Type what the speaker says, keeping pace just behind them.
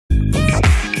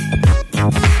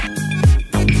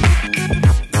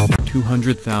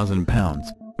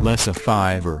£200,000, less a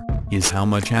fiver, is how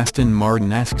much Aston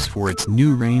Martin asks for its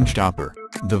new range topper,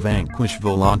 the Vanquish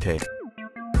Volante.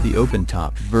 The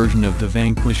open-top version of the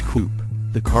Vanquish Coupe,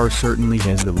 the car certainly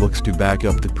has the looks to back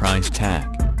up the price tag.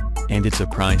 And it's a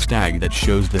price tag that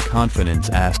shows the confidence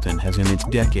Aston has in its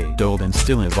decade-old and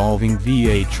still evolving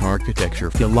V8 architecture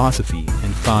philosophy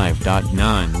and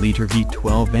 5.9-litre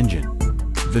V12 engine.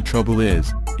 The trouble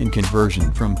is, in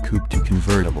conversion from coupe to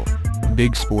convertible,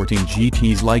 big sporting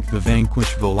GTs like the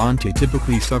Vanquish Volante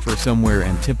typically suffer somewhere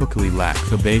and typically lack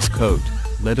the base coat,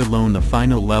 let alone the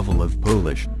final level of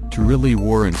polish, to really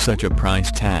warrant such a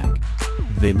price tag.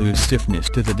 They lose stiffness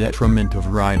to the detriment of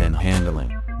ride and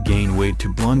handling, gain weight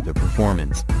to blunt the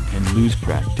performance, and lose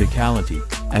practicality,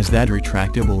 as that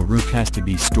retractable roof has to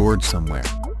be stored somewhere.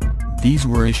 These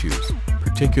were issues,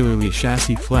 particularly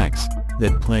chassis flex,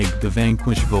 that plagued the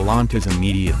Vanquish Volante's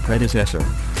immediate predecessor,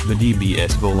 the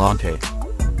DBS Volante.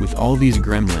 With all these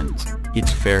gremlins,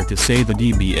 it's fair to say the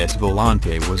DBS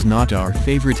Volante was not our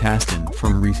favorite Aston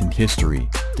from recent history,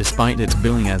 despite its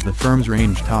billing as the firm's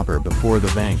range topper before the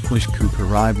Vanquish Coupe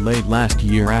arrived late last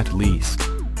year at least.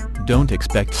 Don't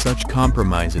expect such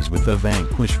compromises with the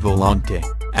Vanquish Volante,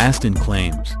 Aston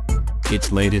claims.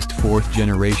 Its latest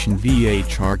fourth-generation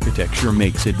V8 architecture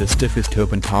makes it the stiffest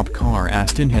open-top car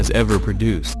Aston has ever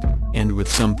produced, and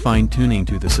with some fine-tuning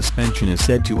to the suspension is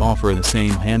said to offer the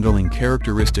same handling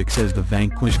characteristics as the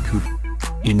Vanquish Coupe.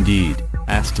 Indeed,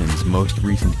 Aston's most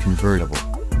recent convertible,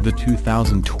 the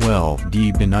 2012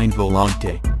 DB9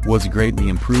 Volante, was greatly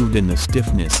improved in the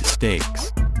stiffness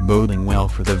stakes, boding well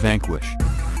for the Vanquish.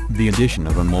 The addition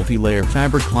of a multi-layer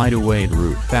fabric lightweight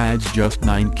roof adds just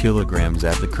 9 kilograms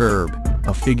at the curb,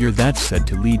 a figure that's said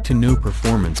to lead to no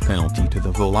performance penalty to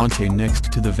the Volante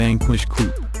next to the Vanquish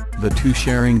Coupe, the two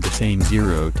sharing the same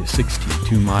 0 to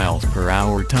 62 miles per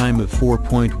hour time of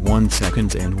 4.1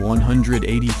 seconds and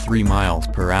 183 miles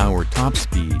per hour top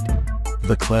speed.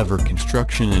 The clever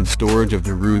construction and storage of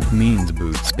the roof means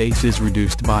boot space is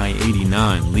reduced by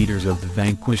 89 litres of the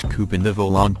Vanquish Coupe in the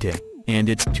Volante, and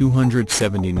its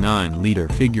 279-litre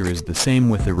figure is the same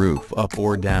with the roof up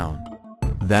or down.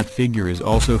 That figure is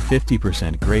also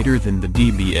 50% greater than the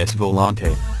DBS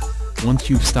Volante. Once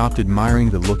you've stopped admiring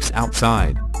the looks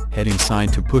outside, head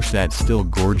inside to push that still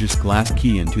gorgeous glass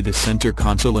key into the center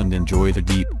console and enjoy the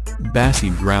deep, bassy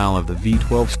growl of the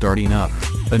V12 starting up,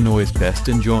 a noise best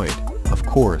enjoyed, of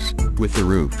course, with the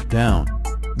roof down.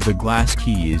 The glass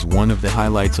key is one of the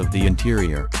highlights of the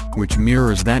interior, which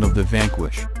mirrors that of the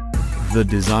Vanquish. The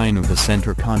design of the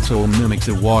center console mimics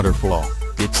a waterfall.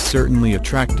 It's certainly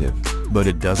attractive, but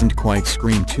it doesn't quite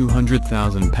scream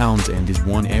 £200,000 and is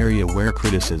one area where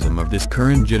criticism of this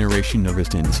current generation of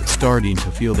Astons starting to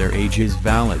feel their age is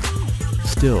valid.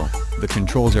 Still, the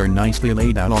controls are nicely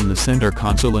laid out on the center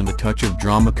console and a touch of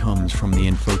drama comes from the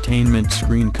infotainment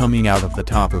screen coming out of the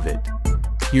top of it.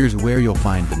 Here's where you'll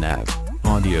find the nav,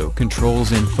 audio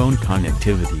controls and phone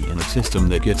connectivity in a system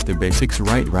that gets the basics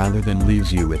right rather than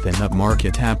leaves you with an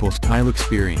upmarket Apple-style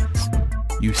experience.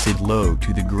 You sit low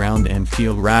to the ground and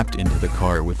feel wrapped into the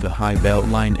car with the high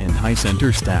beltline and high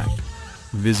center stack.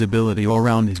 Visibility all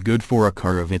round is good for a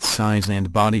car of its size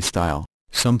and body style,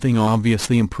 something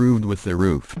obviously improved with the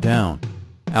roof down.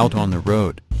 Out on the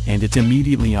road, and it's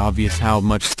immediately obvious how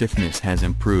much stiffness has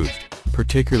improved,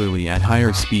 particularly at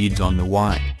higher speeds on the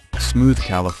wide, smooth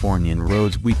Californian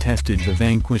roads we tested the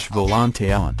Vanquish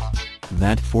Volante on.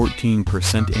 That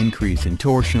 14% increase in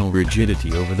torsional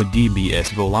rigidity over the DBS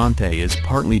Volante is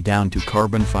partly down to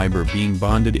carbon fiber being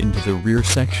bonded into the rear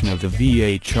section of the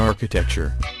V8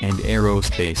 architecture, and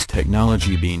aerospace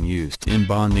technology being used in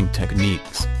bonding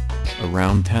techniques.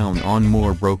 Around town on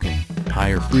more broken,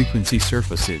 higher frequency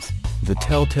surfaces, the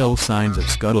telltale signs of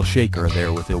scuttle shake are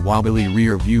there with a wobbly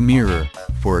rear view mirror,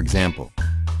 for example.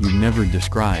 You'd never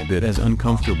describe it as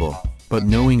uncomfortable, but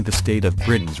knowing the state of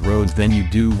Britain's roads then you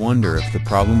do wonder if the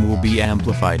problem will be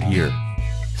amplified here.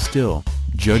 Still,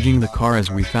 judging the car as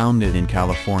we found it in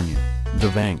California, the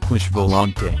Vanquish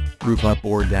Volante, roof up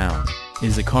or down,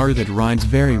 is a car that rides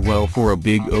very well for a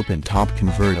big open-top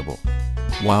convertible.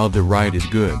 While the ride is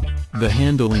good, the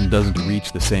handling doesn't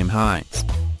reach the same heights.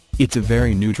 It's a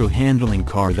very neutral handling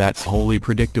car that's wholly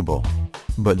predictable.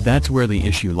 But that's where the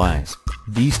issue lies.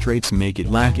 These traits make it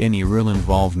lack any real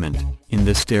involvement, in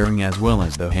the steering as well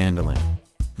as the handling.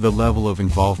 The level of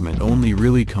involvement only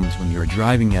really comes when you're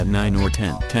driving at 9 or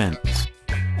 10 tenths.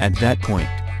 At that point,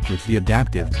 with the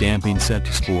adaptive damping set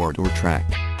to sport or track,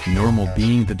 normal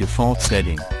being the default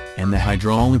setting, and the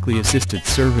hydraulically assisted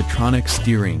Servotronic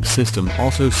steering system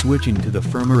also switching to the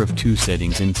firmer of two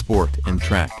settings in sport and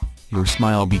track, your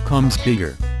smile becomes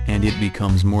bigger, and it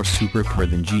becomes more supercar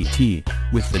than GT,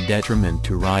 with the detriment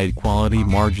to ride quality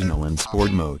marginal in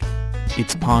sport mode.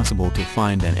 It's possible to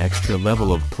find an extra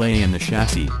level of play in the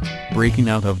chassis, breaking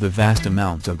out of the vast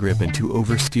amounts of grip and to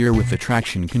oversteer with the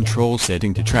traction control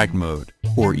setting to track mode,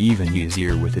 or even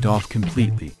easier with it off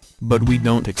completely, but we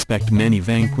don't expect many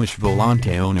Vanquish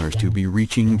Volante owners to be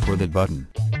reaching for that button.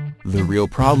 The real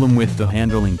problem with the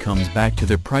handling comes back to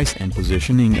the price and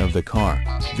positioning of the car.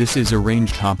 This is a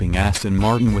range-topping Aston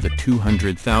Martin with a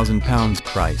 £200,000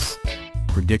 price.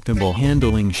 Predictable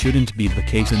handling shouldn't be the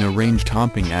case in a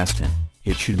range-topping Aston.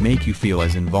 It should make you feel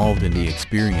as involved in the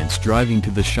experience driving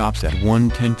to the shops at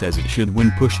 1/10 as it should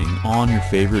when pushing on your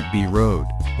favorite B road,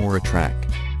 or a track.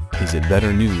 Is it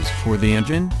better news for the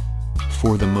engine?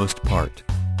 For the most part.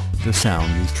 The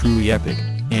sound is truly epic,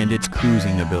 and its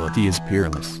cruising ability is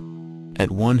peerless. At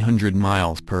 100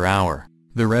 miles per hour,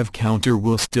 the rev counter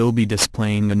will still be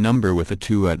displaying a number with a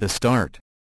 2 at the start.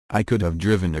 I could have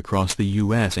driven across the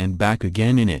US and back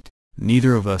again in it,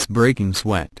 neither of us breaking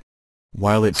sweat.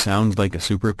 While it sounds like a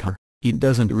supercar, it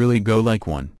doesn't really go like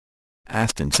one.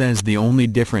 Aston says the only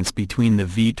difference between the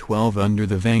V12 under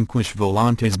the Vanquish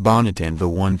Volante's bonnet and the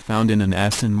one found in an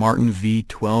Aston Martin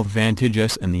V12 Vantage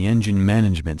S and the engine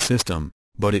management system,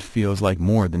 but it feels like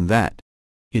more than that.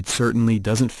 It certainly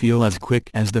doesn't feel as quick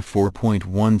as the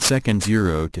 4.1 second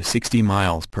 0 to 60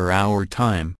 miles per hour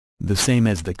time, the same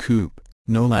as the coupe,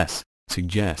 no less,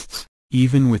 suggests,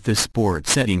 even with the sport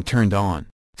setting turned on,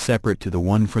 separate to the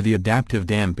one for the adaptive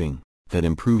damping, that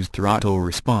improves throttle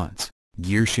response,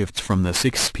 gear shifts from the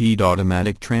 6-speed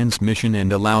automatic transmission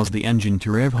and allows the engine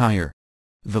to rev higher.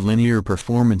 The linear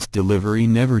performance delivery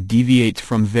never deviates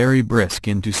from very brisk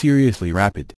into seriously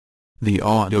rapid. The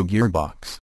auto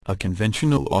gearbox, a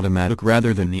conventional automatic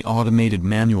rather than the automated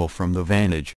manual from the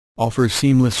Vantage, offers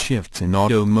seamless shifts in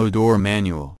auto mode or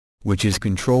manual, which is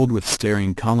controlled with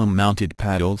steering column-mounted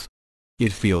paddles.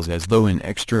 It feels as though an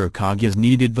extra cog is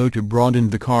needed though to broaden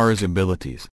the car's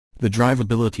abilities. The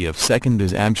drivability of second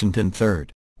is absent and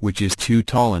third, which is too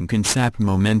tall and can sap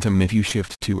momentum if you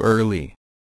shift too early.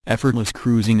 Effortless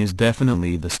cruising is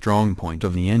definitely the strong point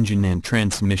of the engine and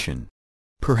transmission.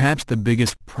 Perhaps the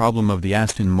biggest problem of the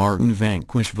Aston Martin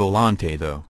Vanquish Volante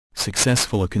though,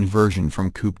 successful a conversion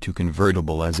from coupe to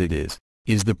convertible as it is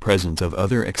the presence of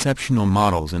other exceptional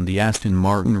models in the Aston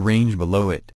Martin range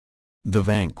below it. The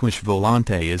Vanquish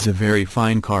Volante is a very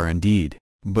fine car indeed,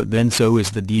 but then so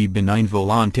is the D-benign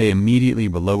Volante immediately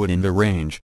below it in the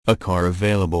range, a car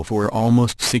available for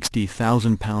almost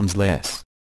 £60,000 less.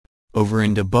 Over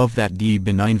and above that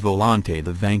D-benign Volante,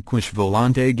 the Vanquish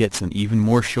Volante gets an even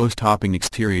more show-stopping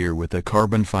exterior with a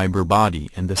carbon fiber body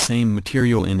and the same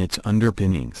material in its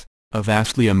underpinnings, a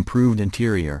vastly improved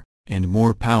interior, and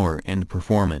more power and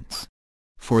performance.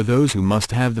 For those who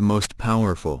must have the most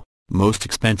powerful, most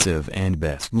expensive and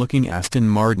best-looking Aston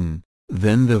Martin,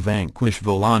 then the Vanquish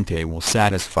Volante will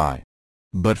satisfy.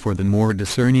 But for the more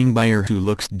discerning buyer who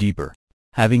looks deeper,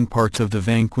 having parts of the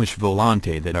Vanquish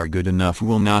Volante that are good enough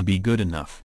will not be good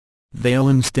enough. They'll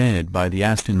instead buy the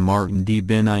Aston Martin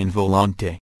D-benign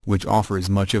Volante, which offers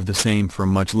much of the same for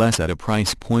much less at a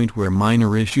price point where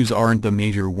minor issues aren't the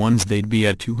major ones they'd be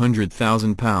at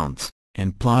 £200,000,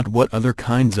 and plot what other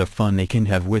kinds of fun they can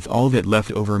have with all that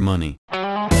leftover money.